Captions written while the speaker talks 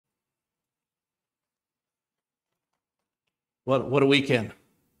What a weekend.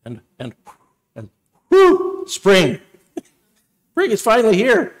 And whoo, spring. Spring is finally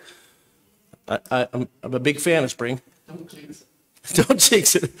here. I'm a big fan of spring. Don't jinx it. Don't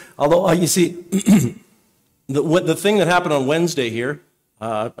jinx it. Although, you see, the thing that happened on Wednesday here,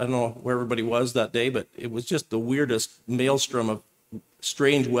 I don't know where everybody was that day, but it was just the weirdest maelstrom of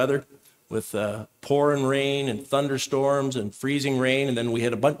strange weather with pouring rain and thunderstorms and freezing rain. And then we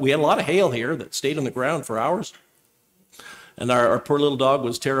had a lot of hail here that stayed on the ground for hours. And our poor little dog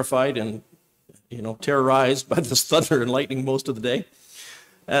was terrified and, terrorized by this thunder and lightning most of the day.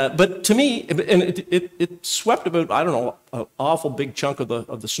 But to me, and it swept about, I don't know, an awful big chunk of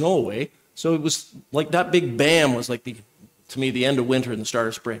the snow away. So it was like that big bam was like to me, the end of winter and the start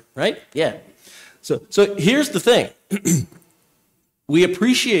of spring, right? Yeah. So here's the thing. We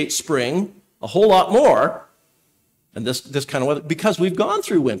appreciate spring a whole lot more, and this kind of weather, because we've gone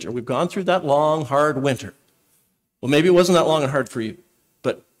through winter. We've gone through that long, hard winter. Well, maybe it wasn't that long and hard for you,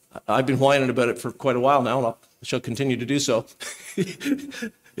 but I've been whining about it for quite a while now, and I shall continue to do so.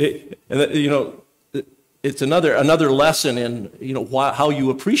 It's another lesson in how you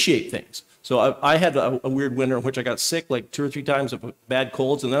appreciate things. So I had a weird winter in which I got sick like 2 or 3 times of bad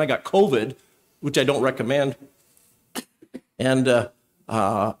colds, and then I got COVID, which I don't recommend. And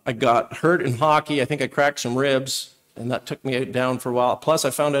I got hurt in hockey. I think I cracked some ribs, and that took me down for a while. Plus, I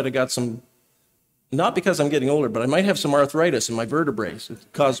found out I got some, not because I'm getting older, but I might have some arthritis in my vertebrae. So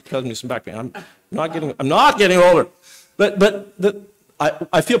it caused me some back pain. I'm not getting older, but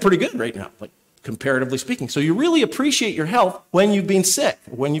I feel pretty good right now, like comparatively speaking. So you really appreciate your health when you've been sick,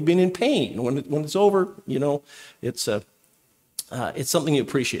 when you've been in pain, when it's over. It's something you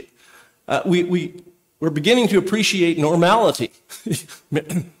appreciate. We're beginning to appreciate normality.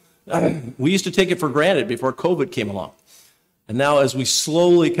 We used to take it for granted before COVID came along. And now as we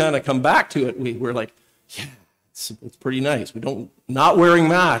slowly kind of come back to it, we're like, yeah, it's pretty nice. Not wearing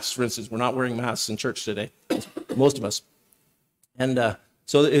masks, for instance. We're not wearing masks in church today, most of us. And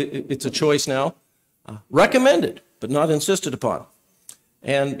so it's a choice now. Recommended, but not insisted upon.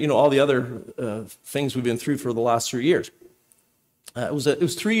 And, all the other things we've been through for the last 3 years. It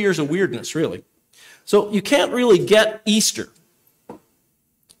was 3 years of weirdness, really. So you can't really get Easter. You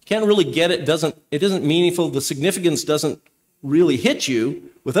can't really get it. It isn't meaningful. The significance doesn't really hit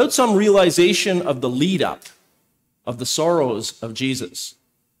you without some realization of the lead up of the sorrows of Jesus.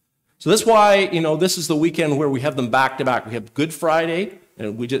 So that's why, this is the weekend where we have them back to back. We have Good Friday,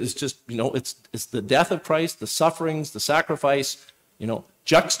 and it's the death of Christ, the sufferings, the sacrifice,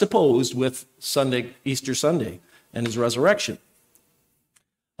 juxtaposed with Easter Sunday and his resurrection.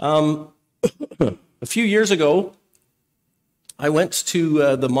 A few years ago, I went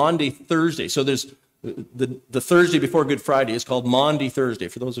to the Maundy Thursday. So there's the Thursday before Good Friday is called Maundy Thursday.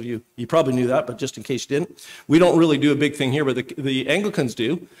 For those of you probably knew that, but just in case you didn't. We don't really do a big thing here, but the Anglicans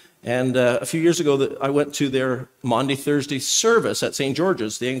do. And a few years ago, I went to their Maundy Thursday service at St.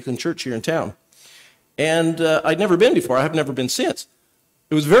 George's, the Anglican church here in town. And I'd never been before. I have never been since.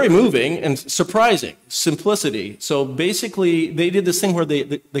 It was very moving and surprising, simplicity. So basically, they did this thing where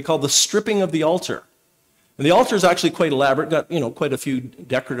they call the stripping of the altar. And the altar is actually quite elaborate, got, quite a few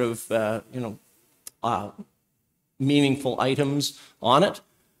decorative, meaningful items on it.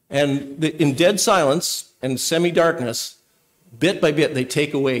 And in dead silence and semi-darkness, bit by bit, they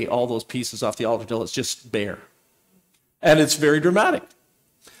take away all those pieces off the altar till it's just bare. And it's very dramatic.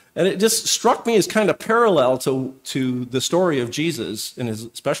 And it just struck me as kind of parallel to the story of Jesus,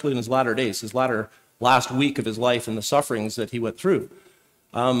 especially in his latter days, his last week of his life and the sufferings that he went through.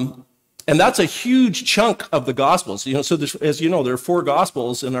 And that's a huge chunk of the Gospels. So as you know, there are 4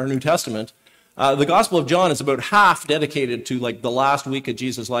 Gospels in our New Testament. The Gospel of John is about half dedicated to like the last week of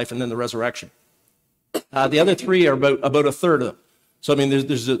Jesus' life and then the resurrection. The other 3 are about a third of them. So I mean,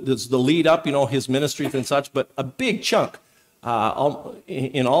 there's the lead up, his ministry and such, but a big chunk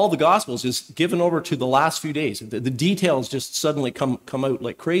in all the Gospels is given over to the last few days. The details just suddenly come out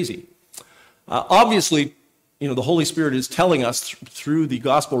like crazy. Obviously, the Holy Spirit is telling us through the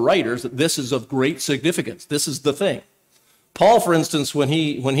Gospel writers that this is of great significance. This is the thing. Paul, for instance, when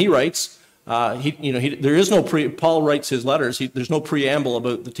he writes, there is no Paul writes his letters. There's no preamble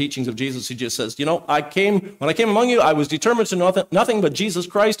about the teachings of Jesus. He just says, when I came among you, I was determined to know nothing but Jesus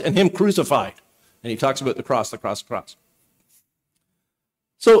Christ and him crucified. And he talks about the cross, the cross, the cross.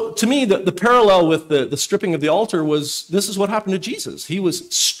 So to me, the parallel with the stripping of the altar was, this is what happened to Jesus. He was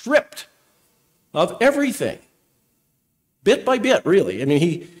stripped of everything, bit by bit, really. I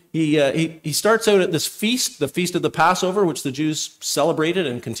mean, he starts out at this feast, the Feast of the Passover, which the Jews celebrated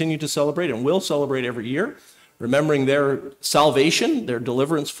and continue to celebrate and will celebrate every year, remembering their salvation, their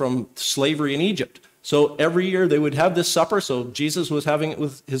deliverance from slavery in Egypt. So every year they would have this supper. So Jesus was having it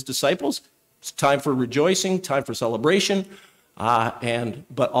with his disciples. It's time for rejoicing, time for celebration.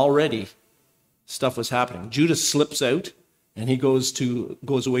 But already stuff was happening. Judas slips out and he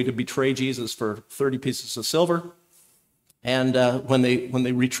goes away to betray Jesus for 30 pieces of silver. And when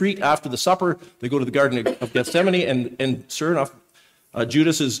they retreat after the supper, they go to the Garden of Gethsemane, and sure enough,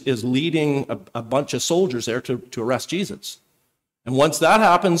 Judas is leading a bunch of soldiers there to arrest Jesus. And once that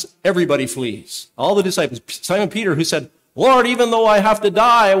happens, everybody flees. All the disciples, Simon Peter, who said, "Lord, even though I have to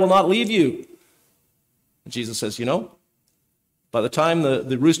die, I will not leave you." And Jesus says, by the time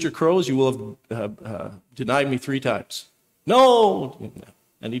the rooster crows, you will have denied me 3 times. No,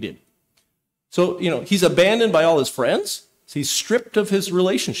 and he did. So, he's abandoned by all his friends. He's stripped of his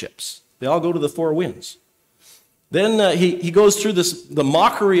relationships. They all go to the 4 winds. Then he goes through the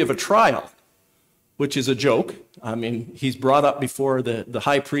mockery of a trial, which is a joke. I mean, he's brought up before the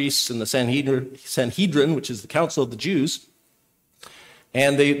high priests and the Sanhedrin, which is the council of the Jews.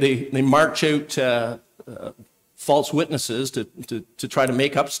 And they march out false witnesses to try to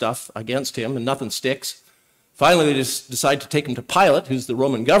make up stuff against him, and nothing sticks. Finally, they just decide to take him to Pilate, who's the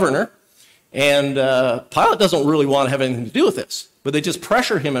Roman governor. And Pilate doesn't really want to have anything to do with this, but they just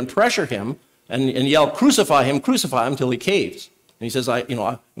pressure him and yell, crucify him, till he caves. And he says,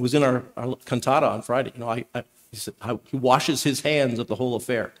 it was in our cantata on Friday. He said, he washes his hands of the whole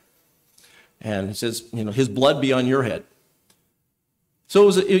affair. And he says, his blood be on your head. So it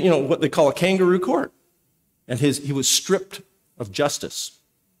was, what they call a kangaroo court. And he was stripped of justice.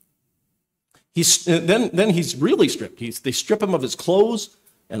 Then he's really stripped. They strip him of his clothes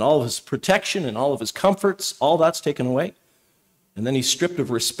and all of his protection and all of his comforts. All that's taken away. And then he's stripped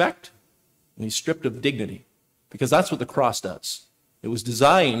of respect and he's stripped of dignity, because that's what the cross does. It was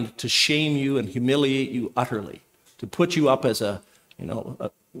designed to shame you and humiliate you utterly, to put you up as a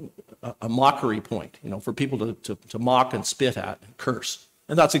mockery point, for people to mock and spit at and curse.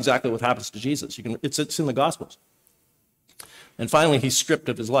 And that's exactly what happens to Jesus. It's in the Gospels. And finally, he's stripped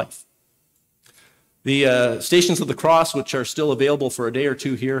of his life. The Stations of the Cross, which are still available for a day or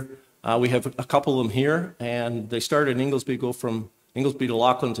two here, we have a couple of them here, and they start in Inglesby, go from Inglesby to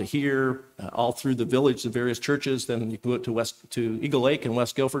Lachlan to here, all through the village, the various churches. Then you go to Eagle Lake and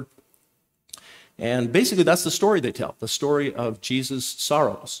West Guilford. And basically, that's the story they tell, the story of Jesus'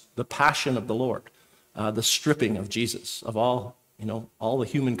 sorrows, the passion of the Lord, the stripping of Jesus of all the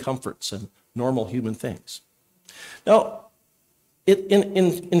human comforts and normal human things. Now,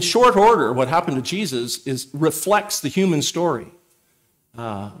 in short order, what happened to Jesus reflects the human story.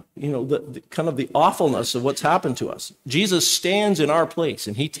 The kind of the awfulness of what's happened to us. Jesus stands in our place,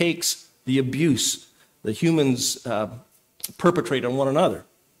 and he takes the abuse that humans perpetrate on one another.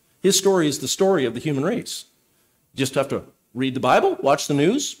 His story is the story of the human race. You just have to read the Bible, watch the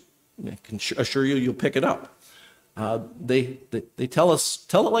news. I can assure you, you'll pick it up. They tell it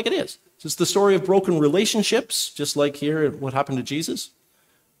like it is. It's the story of broken relationships, just like here, what happened to Jesus.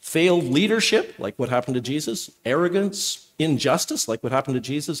 Failed leadership, like what happened to Jesus. Arrogance, injustice, like what happened to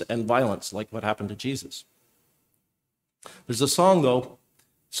Jesus. And violence, like what happened to Jesus. There's a song, though,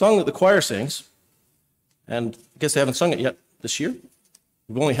 that the choir sings, and I guess they haven't sung it yet this year.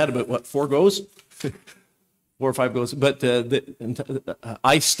 We've only had about, 4 goes? 4 or 5 goes. But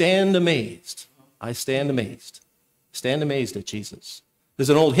I stand amazed. I stand amazed. Stand amazed at Jesus. There's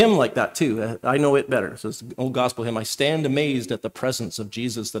an old hymn like that, too. I know it better. So it's an old gospel hymn. I stand amazed at the presence of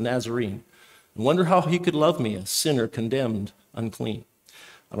Jesus the Nazarene, and wonder how he could love me, a sinner condemned unclean.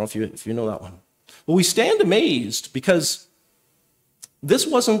 I don't know if you know that one. Well, we stand amazed because this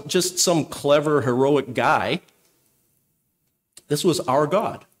wasn't just some clever, heroic guy. This was our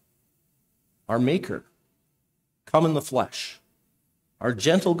God, our Maker, come in the flesh. Our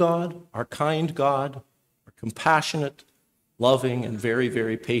gentle God, our kind God, our compassionate, loving, and very,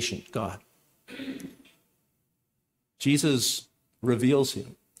 very patient God. Jesus reveals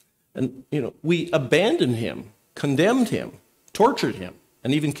him. And, we abandoned him, condemned him, tortured him,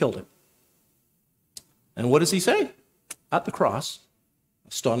 and even killed him. And what does he say? At the cross,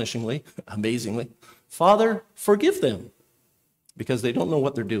 astonishingly, amazingly, Father, forgive them, because they don't know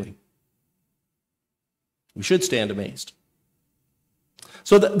what they're doing. We should stand amazed.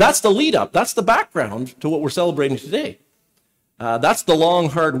 So that's the lead up. That's the background to what we're celebrating today. That's the long,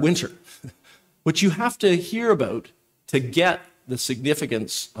 hard winter, which you have to hear about to get the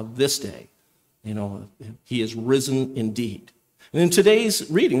significance of this day. He is risen indeed. And in today's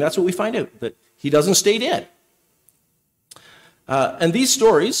reading, that's what we find out, that he doesn't stay dead. And these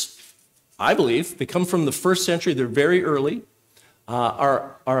stories, I believe, they come from the 1st century. They're very early.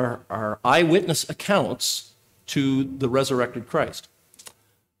 Are eyewitness accounts to the resurrected Christ.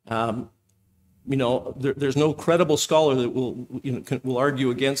 there's no credible scholar that will argue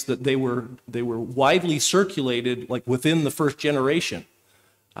against that they were widely circulated like within the first generation.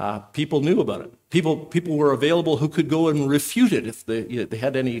 People knew about it. People were available who could go and refute it if they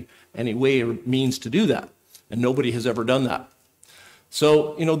had any way or means to do that, and nobody has ever done that.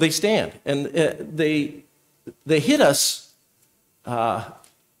 So they stand, and they hit us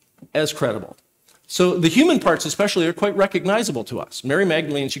as credible. So the human parts especially are quite recognizable to us. Mary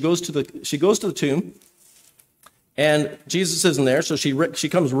Magdalene, she goes to the tomb, and Jesus isn't there, so she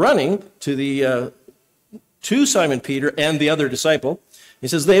comes running to Simon Peter and the other disciple. He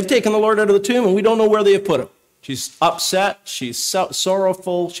says, "They have taken the Lord out of the tomb, and we don't know where they have put him." She's upset, she's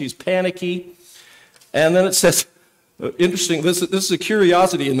sorrowful, she's panicky. And then it says, interesting, this is a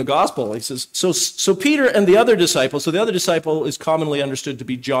curiosity in the gospel. He says, so Peter and the other disciple, so the other disciple is commonly understood to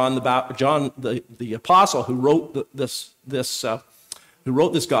be John the apostle who wrote who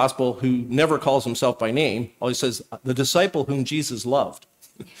wrote this gospel, who never calls himself by name. Always says, the disciple whom Jesus loved.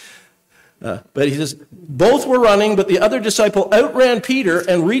 But he says, both were running, but the other disciple outran Peter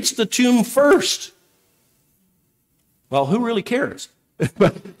and reached the tomb first. Well, who really cares?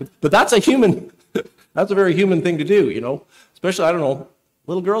 But that's that's a very human thing to do, especially, I don't know,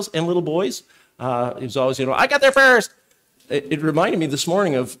 little girls and little boys. It was always, I got there first. It reminded me this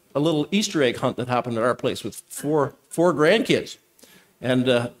morning of a little Easter egg hunt that happened at our place with four grandkids. And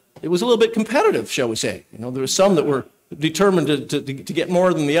it was a little bit competitive, shall we say. There were some that were determined to get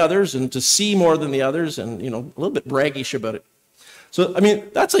more than the others and to see more than the others, and, a little bit braggish about it. So,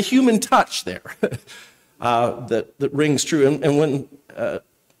 that's a human touch there that rings true. And when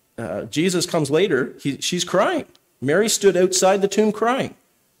Jesus comes later, she's crying. Mary stood outside the tomb crying.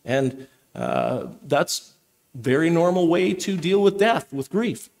 And that's a very normal way to deal with death, with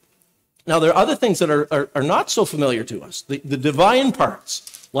grief. Now, there are other things that are not so familiar to us. The divine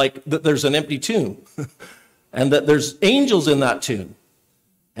parts, like that there's an empty tomb, and that there's angels in that tomb,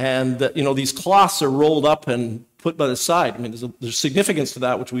 and that, these cloths are rolled up and put by the side. There's significance to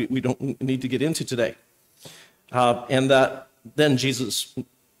that, which we don't need to get into today. And that then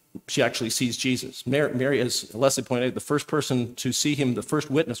she actually sees Jesus. Mary, as Leslie pointed out, the first person to see him, the first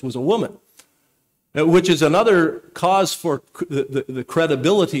witness, was a woman, which is another cause for the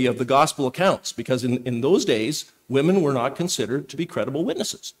credibility of the gospel accounts, because in those days, women were not considered to be credible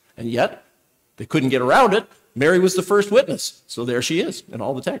witnesses. And yet, they couldn't get around it. Mary was the first witness. So there she is in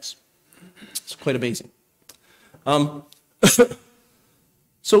all the texts. It's quite amazing.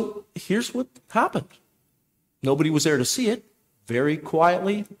 So here's what happened. Nobody was there to see it. Very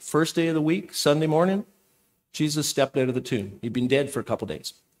quietly, first day of the week, Sunday morning, Jesus stepped out of the tomb. He'd been dead for a couple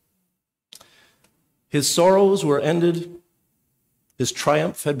days. His sorrows were ended. His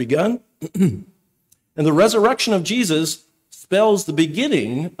triumph had begun. And the resurrection of Jesus spells the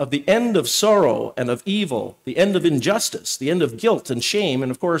beginning of the end of sorrow and of evil, the end of injustice, the end of guilt and shame,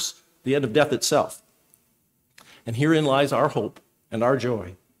 and of course, the end of death itself. And herein lies our hope and our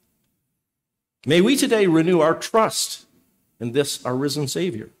joy. May we today renew our trust in this, our risen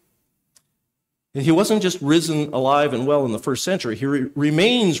Savior. And he wasn't just risen, alive, and well in the first century. He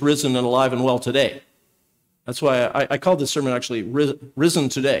remains risen and alive and well today. That's why I called this sermon actually Risen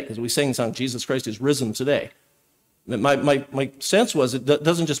Today, because we sang the song, Jesus Christ is risen today. My sense was it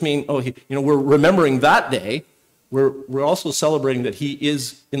doesn't just mean, we're remembering that day. We're also celebrating that he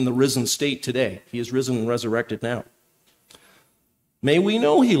is in the risen state today. He is risen and resurrected now. May we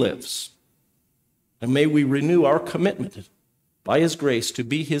know he lives, and may we renew our commitment by his grace to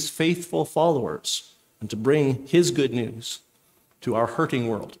be his faithful followers and to bring his good news to our hurting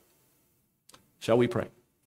world. Shall we pray?